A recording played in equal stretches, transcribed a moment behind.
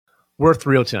We're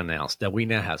thrilled to announce that we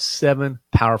now have 7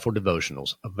 powerful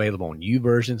devotionals available on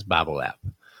YouVersion's Bible app.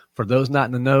 For those not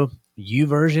in the know,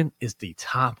 YouVersion is the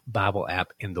top Bible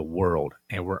app in the world,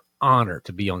 and we're honored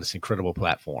to be on this incredible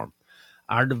platform.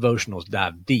 Our devotionals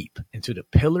dive deep into the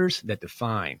pillars that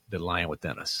define the lion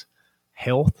within us: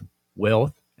 health,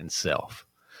 wealth, and self.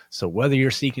 So whether you're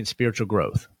seeking spiritual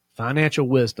growth, financial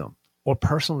wisdom, or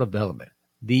personal development,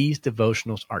 these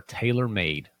devotionals are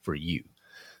tailor-made for you.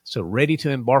 So ready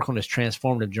to embark on this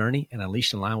transformative journey and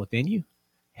unleash the lion within you?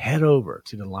 Head over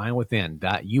to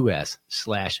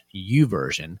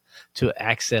thelionwithin.us/YouVersion to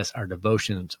access our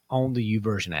devotions on the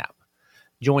YouVersion app.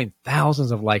 Join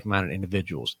thousands of like-minded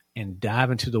individuals and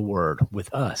dive into the Word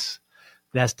with us.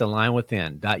 That's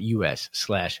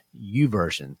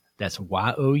thelionwithin.us/YouVersion. That's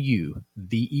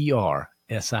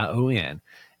YOUVERSION.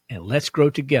 And let's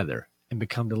grow together and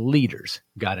become the leaders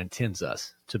God intends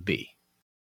us to be.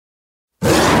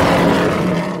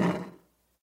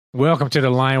 Welcome to The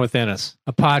Lion Within Us,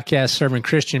 a podcast serving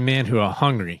Christian men who are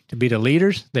hungry to be the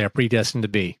leaders they are predestined to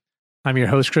be. I'm your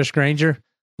host, Chris Granger.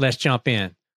 Let's jump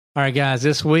in. All right, guys,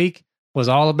 this week was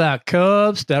all about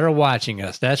cubs that are watching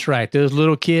us. That's right. Those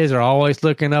little kids are always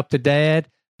looking up to Dad.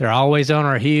 They're always on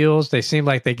our heels. They seem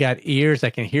like they got ears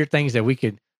that can hear things that we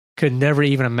could never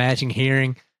even imagine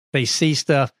hearing. They see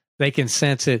stuff. They can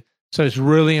sense it. So it's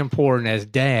really important as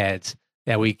dads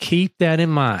that we keep that in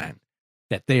mind,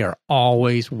 that they are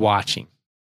always watching.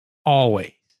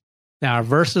 Always. Now, our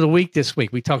verse of the week this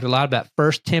week, we talked a lot about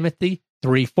 1 Timothy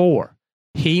 3:4.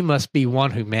 He must be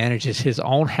one who manages his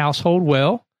own household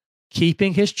well,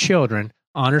 keeping his children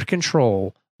under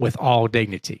control with all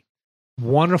dignity.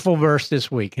 Wonderful verse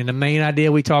this week. And the main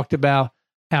idea, we talked about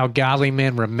how godly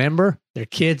men remember their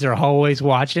kids are always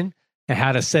watching and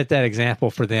how to set that example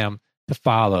for them to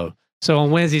follow. So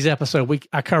on Wednesday's episode,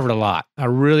 I covered a lot. I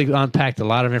really unpacked a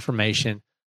lot of information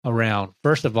around,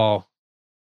 first of all,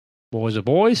 boys are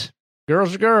boys,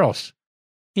 girls are girls.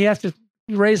 You have to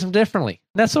raise them differently.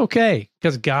 That's okay,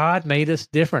 because God made us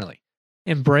differently.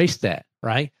 Embrace that,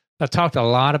 right? I talked a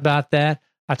lot about that.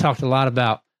 I talked a lot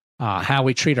about how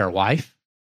we treat our wife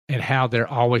and how they're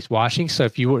always watching. So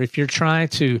if you're trying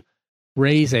to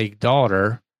raise a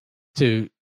daughter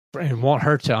and want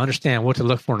her to understand what to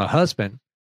look for in a husband,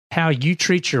 how you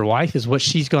treat your wife is what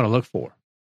she's going to look for.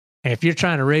 And if you're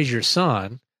trying to raise your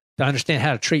son to understand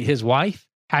how to treat his wife,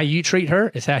 how you treat her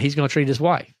is how he's going to treat his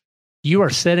wife. You are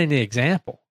setting the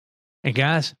example. And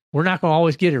guys, we're not going to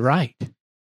always get it right.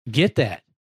 Get that.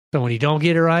 So when you don't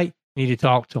get it right, you need to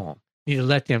talk to them. You need to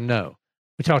let them know.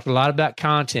 We talked a lot about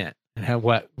content and how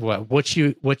what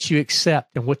you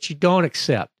accept and what you don't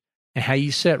accept, and how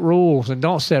you set rules and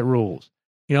don't set rules.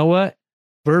 You know what?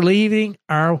 We're leaving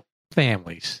our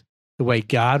families the way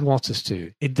God wants us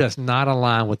to. It does not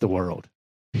align with the world,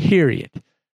 period.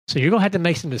 So you're going to have to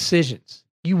make some decisions.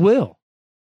 You will.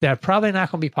 They're probably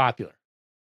not going to be popular.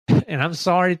 And I'm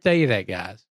sorry to tell you that,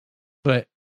 guys. But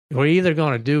we're either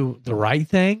going to do the right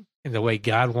thing in the way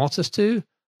God wants us to,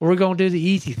 or we're going to do the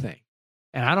easy thing.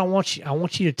 And I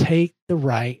want you to take the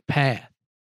right path.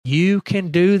 You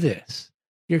can do this.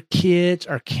 Your kids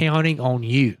are counting on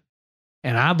you.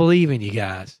 And I believe in you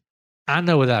guys. I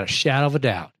know without a shadow of a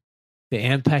doubt the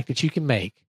impact that you can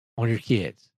make on your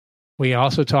kids. We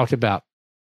also talked about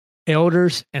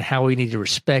elders and how we need to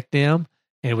respect them.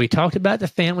 And we talked about the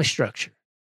family structure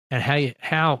and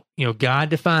how God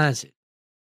defines it.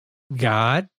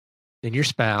 God, then your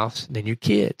spouse, then your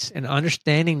kids, and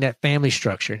understanding that family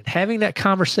structure and having that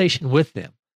conversation with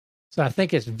them. So I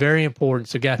think it's very important.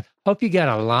 So guys, hope you got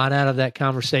a lot out of that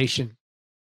conversation.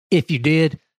 If you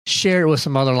did, share it with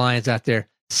some other lions out there.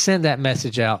 Send that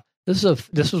message out. This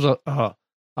was a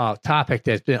topic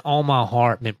that's been on my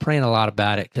heart. Been praying a lot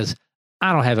about it because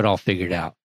I don't have it all figured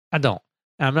out. I don't.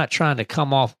 I'm not trying to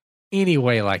come off any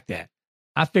way like that.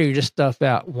 I figure this stuff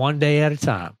out one day at a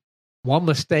time, one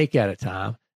mistake at a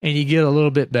time, and you get a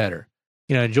little bit better.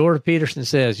 Jordan Peterson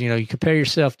says, you compare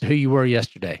yourself to who you were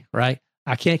yesterday, right?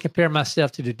 I can't compare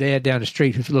myself to the dad down the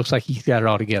street who looks like he's got it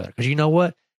all together. Because you know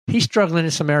what? He's struggling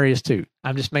in some areas too.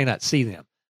 I just may not see them.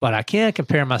 But I can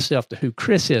compare myself to who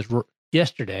Chris is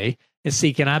yesterday and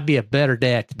see, can I be a better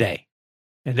dad today?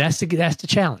 And that's the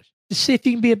challenge. Just see if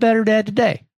you can be a better dad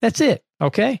today. That's it.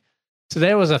 Okay? So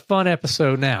that was a fun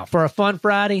episode now. For a fun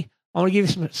Friday, I want to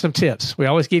give you some tips. We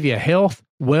always give you a health,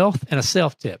 wealth, and a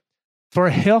self tip. For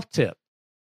a health tip,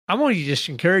 I want to just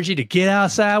encourage you to get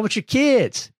outside with your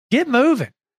kids. Get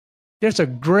moving. There's a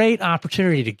great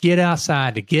opportunity to get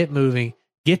outside, to get moving,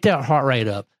 get that heart rate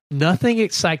up. Nothing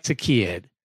excites a kid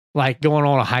like going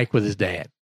on a hike with his dad.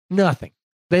 Nothing.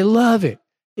 They love it.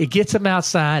 It gets them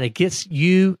outside. It gets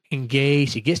you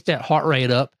engaged. It gets that heart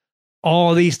rate up.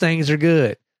 All these things are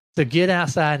good. So get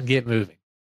outside and get moving.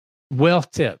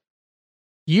 Wealth tip.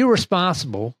 You're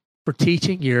responsible for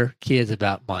teaching your kids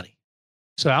about money.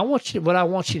 So what I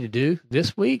want you to do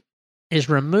this week is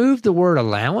remove the word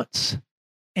allowance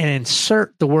and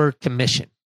insert the word commission.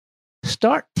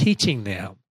 Start teaching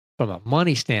them from a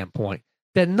money standpoint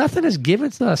that nothing is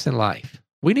given to us in life.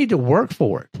 We need to work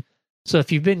for it. So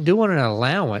if you've been doing an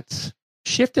allowance,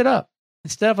 shift it up.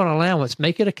 Instead of an allowance,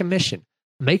 make it a commission.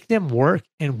 Make them work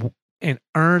and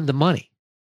earn the money.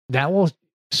 That will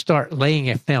start laying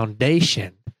a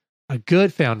foundation, a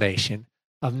good foundation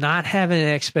of not having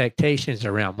expectations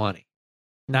around money,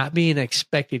 not being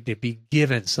expected to be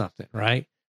given something, right?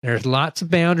 There's lots of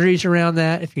boundaries around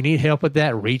that. If you need help with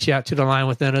that, reach out to the Line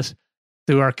Within Us.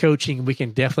 Through our coaching, we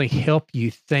can definitely help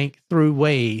you think through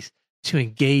ways to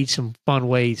engage some fun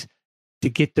ways to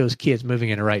get those kids moving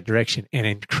in the right direction and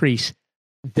increase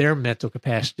their mental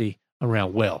capacity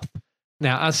around wealth.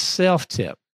 Now, a self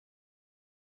tip.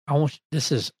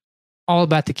 This is all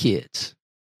about the kids.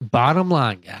 Bottom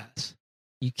line, guys,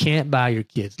 you can't buy your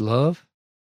kids love.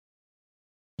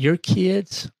 Your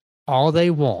kids, all they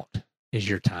want is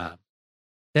your time.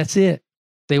 That's it.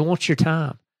 They want your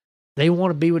time. They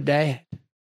want to be with dad.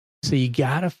 So you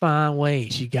got to find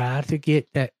ways. You got to get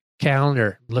that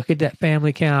calendar, look at that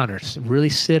family calendar, really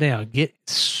sit down, get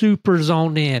super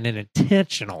zoned in and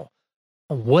intentional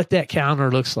on what that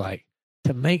calendar looks like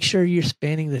to make sure you're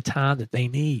spending the time that they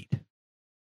need.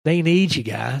 They need you,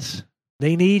 guys.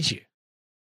 They need you.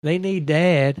 They need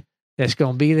dad that's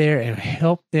going to be there and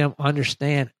help them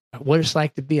understand what it's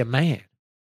like to be a man,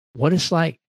 what it's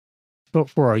like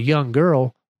for a young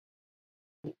girl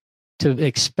to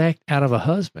expect out of a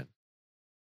husband.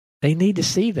 They need to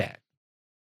see that.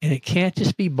 And it can't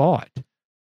just be bought.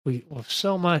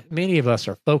 Many of us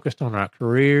are focused on our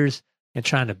careers and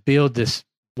trying to build this,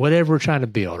 whatever we're trying to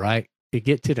build, right? To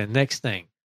get to the next thing.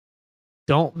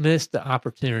 Don't miss the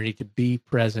opportunity to be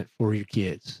present for your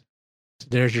kids. So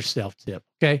there's your self tip.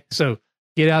 Okay. So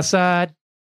get outside,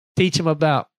 teach them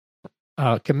about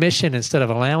commission instead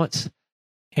of allowance.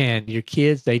 And your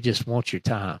kids, they just want your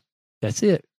time. That's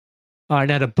it. All right.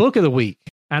 Now, the book of the week,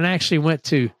 I actually went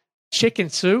to Chicken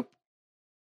Soup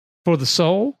for the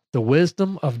Soul, The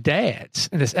Wisdom of Dads.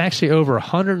 And it's actually over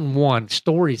 101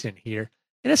 stories in here.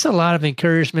 And it's a lot of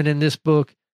encouragement in this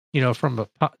book, from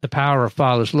the power of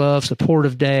father's love,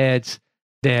 supportive dad's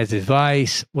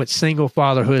advice, what single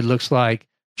fatherhood looks like,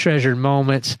 treasured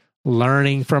moments,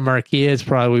 learning from our kids.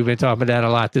 Probably we've been talking about that a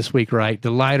lot this week, right?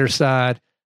 The lighter side,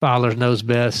 father knows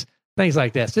best, things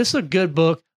like that. So this is a good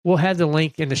book. We'll have the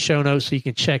link in the show notes so you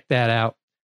can check that out.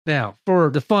 Now,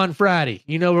 for the Fun Friday,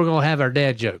 we're going to have our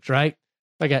dad jokes, right?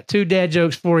 I got 2 dad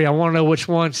jokes for you. I want to know which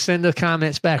one. Send the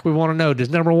comments back. We want to know, does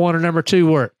number 1 or number 2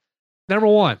 work? Number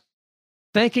 1,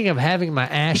 thinking of having my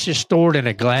ashes stored in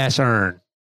a glass urn.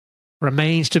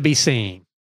 Remains to be seen.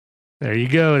 There you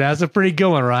go. That's a pretty good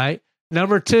one, right?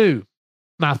 Number 2,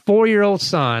 my 4-year-old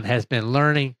son has been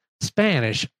learning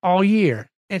Spanish all year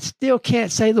and still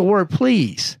can't say the word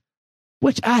please,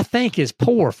 which I think is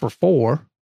poor for 4.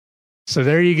 So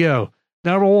there you go.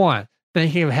 Number 1,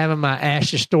 thinking of having my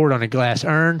ashes stored on a glass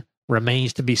urn.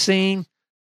 Remains to be seen.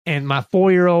 And my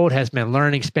 4-year-old has been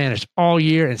learning Spanish all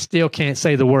year and still can't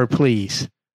say the word please,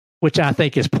 which I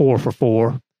think is poor for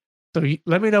 4. So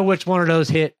let me know which one of those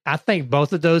hit. I think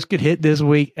both of those could hit this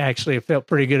week. Actually, I felt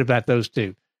pretty good about those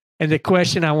 2. And the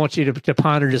question I want you to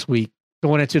ponder this week,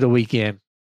 going into the weekend,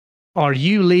 are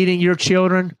you leading your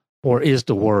children or is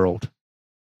the world?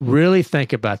 Really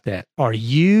think about that. Are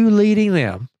you leading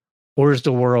them or is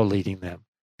the world leading them?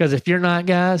 Because if you're not,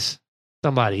 guys,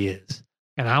 somebody is.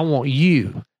 And I want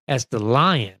you as the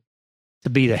lion to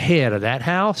be the head of that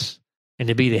house and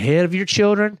to be the head of your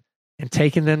children and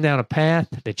taking them down a path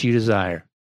that you desire.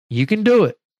 You can do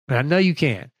it. And I know you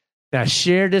can. Now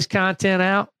share this content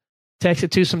out. Text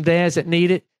it to some dads that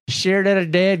need it. Share it at a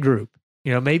dad group.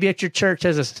 Maybe at your church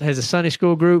has a Sunday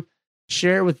school group.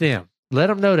 Share it with them. Let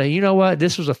them know that,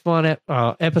 this was a fun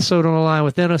episode on the Line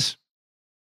Within Us.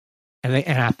 And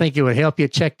I think it would help you.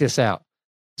 Check this out.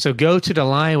 So go to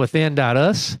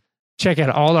thelionwithin.us. Check out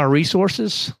all our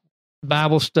resources,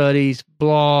 Bible studies,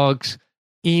 blogs,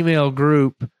 email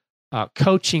group,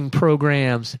 coaching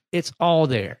programs. It's all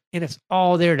there. And it's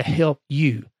all there to help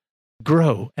you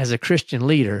grow as a Christian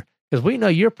leader, because we know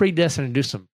you're predestined to do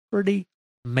some pretty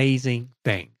amazing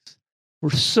things. We're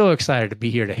so excited to be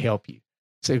here to help you.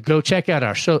 So go check out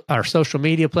our social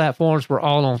media platforms. We're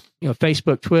all on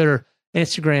Facebook, Twitter,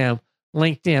 Instagram,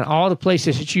 LinkedIn, all the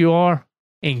places that you are.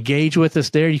 Engage with us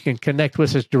there. You can connect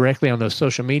with us directly on those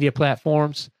social media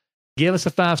platforms. Give us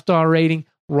a 5-star rating.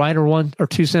 write a 1 or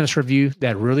 2 sentence review.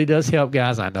 That really does help,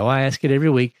 guys. I know I ask it every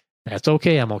week. That's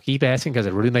okay. I'm going to keep asking because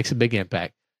it really makes a big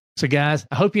impact. So, guys,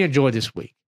 I hope you enjoyed this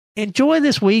week. Enjoy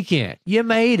this weekend. You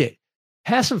made it.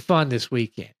 Have some fun this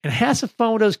weekend. And have some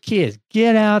fun with those kids.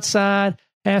 Get outside.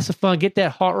 Have some fun. Get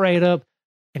that heart rate up.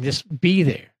 And just be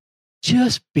there.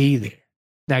 Just be there.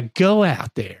 Now go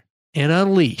out there and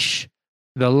unleash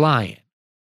the lion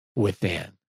within.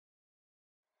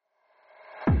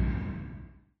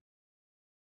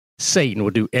 Satan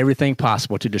will do everything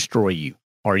possible to destroy you.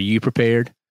 Are you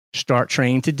prepared? Start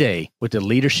training today with the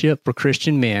Leadership for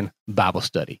Christian Men Bible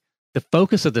Study. The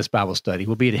focus of this Bible study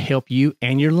will be to help you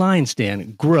and your lion's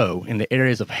den grow in the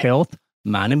areas of health,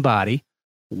 mind and body,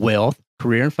 wealth,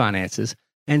 career and finances,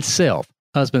 and self,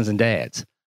 husbands and dads.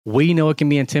 We know it can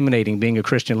be intimidating being a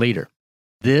Christian leader.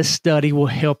 This study will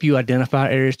help you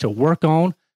identify areas to work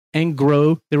on and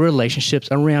grow the relationships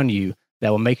around you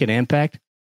that will make an impact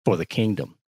for the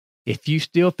kingdom. If you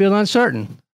still feel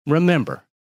uncertain, remember,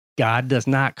 God does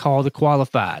not call the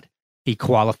qualified. He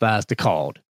qualifies the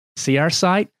called. See our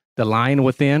site,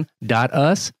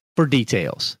 thelionwithin.us, for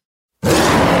details.